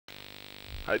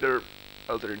Hi there,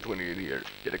 ALZERI here,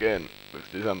 yet again,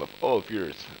 with the sum of all of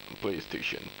yours on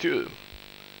PlayStation 2.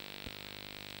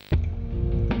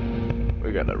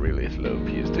 We got a really slow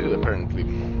PS2 apparently.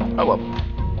 Oh well.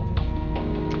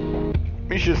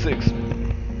 Mission 6.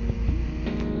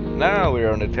 Now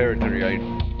we're on a territory I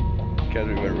can't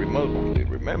even remotely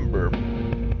remember.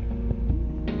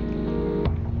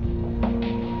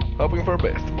 Hoping for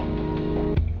best.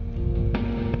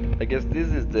 I guess this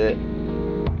is the...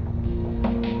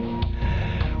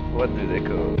 what do they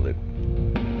call it?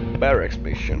 Barracks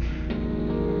mission.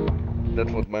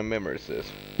 That's what my memory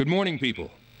says. Good morning, people.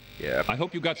 Yeah. I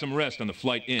hope you got some rest on the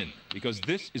flight in, because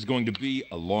this is going to be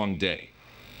a long day.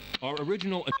 Our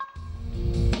original...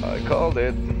 I called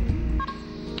it.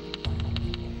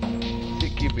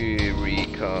 CQB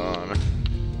Recon.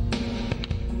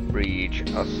 Breach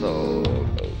Assault.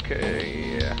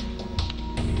 Okay, yeah.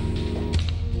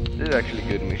 This is actually a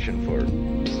good mission for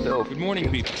stealth. Good morning,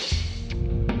 people.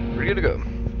 We're good to go.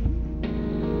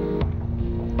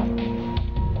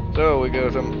 So we go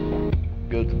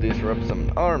to disrupt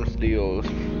some arms deals.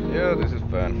 Yeah, this is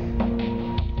fun.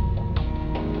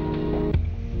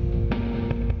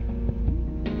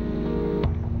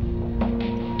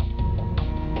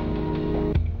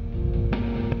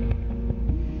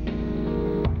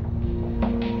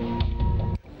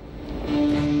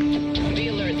 Be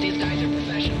alert, these guys are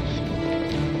professionals.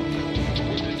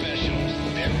 We're professionals.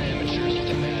 They're amateurs with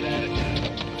a bad attitude.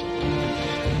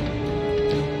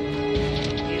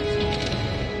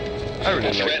 I really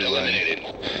like Threat the line. eliminated.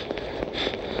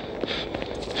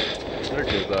 They're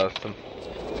just awesome.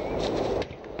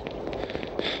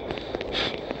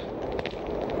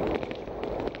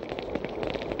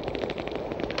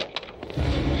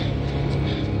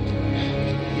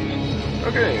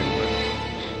 Okay,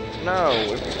 now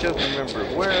if you just remember,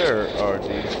 where are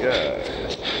these guys?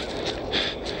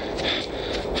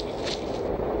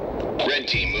 Red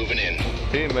team moving in.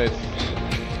 Teammates.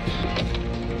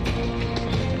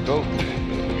 Go.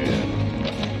 Yeah.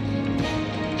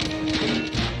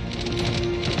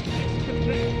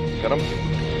 Got him.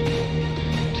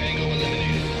 Tango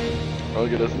eliminated. I'll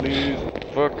get a sneeze.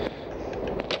 Fuck.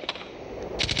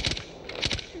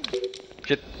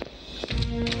 Shit.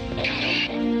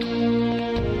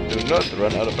 Do not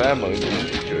run out of ammo in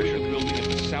this situation. building at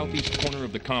the southeast corner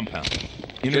of the compound.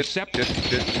 Shit, Intercept.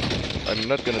 shit. I'm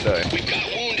not gonna die. We've got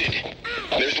wounded.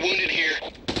 There's wounded here.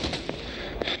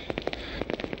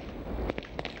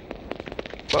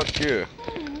 Fuck you.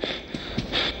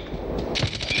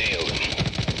 Nailed him.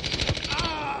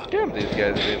 Damn, these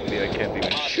guys hit me. I can't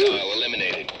even shoot. Hostile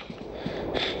eliminated.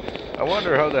 I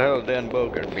wonder how the hell Dan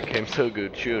Bogart became so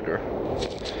good shooter.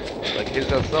 Like his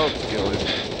assault skill is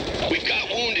We've got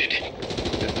wounded.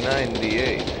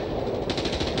 98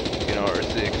 in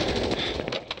R6.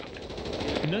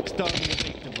 Not starting a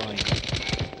big divine.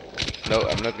 No,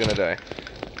 I'm not gonna die.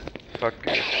 Fuck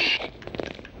you.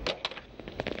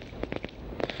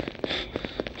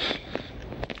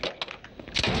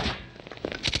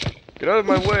 Get out of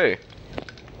my way!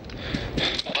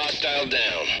 Hostile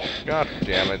down. God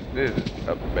damn it, this is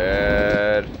a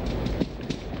bad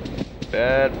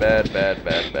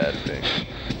thing.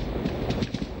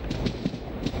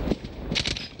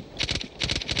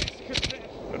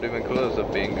 Not even close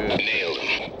of being good. Nailed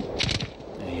him.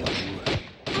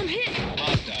 I'm hit.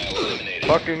 Hostile eliminated.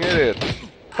 Fucking idiot!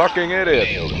 Fucking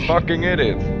idiot! Fucking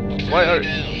idiot! Why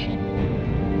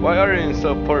are you in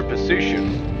so poor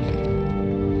position?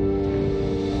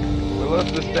 We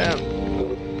lost the stand.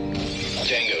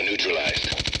 Tango neutralized.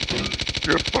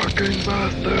 You fucking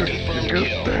bastard! Confirmed You get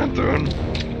kill. Stanton!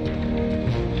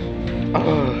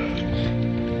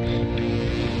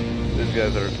 These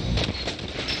guys are...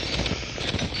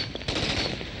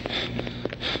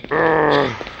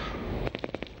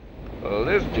 Well,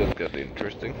 this just got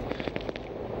interesting.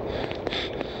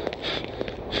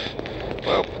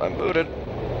 Well, I'm booted.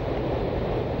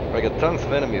 I got tons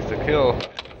of enemies to kill.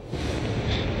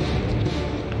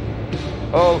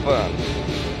 All fun.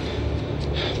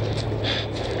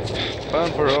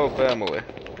 Fun for whole family.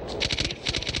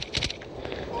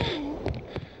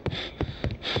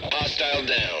 Hostile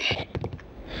down.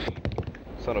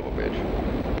 Son of a bitch.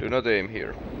 Do not aim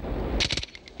here.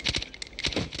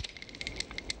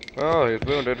 Oh, he's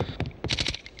wounded.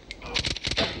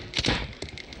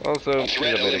 Also, Threat field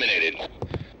medic. eliminated.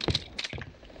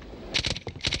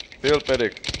 Field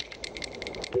medic.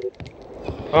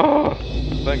 Oh,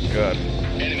 thank God.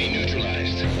 Enemy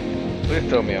neutralized. Please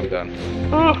tell me I'm done.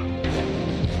 Oh,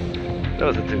 that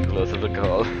was too close of a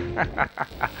call.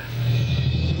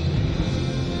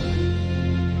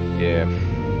 Yeah.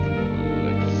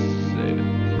 Let's save it.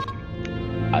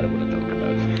 I don't want to talk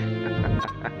about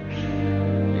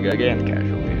it. Again,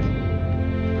 casualties.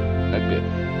 Not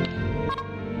good.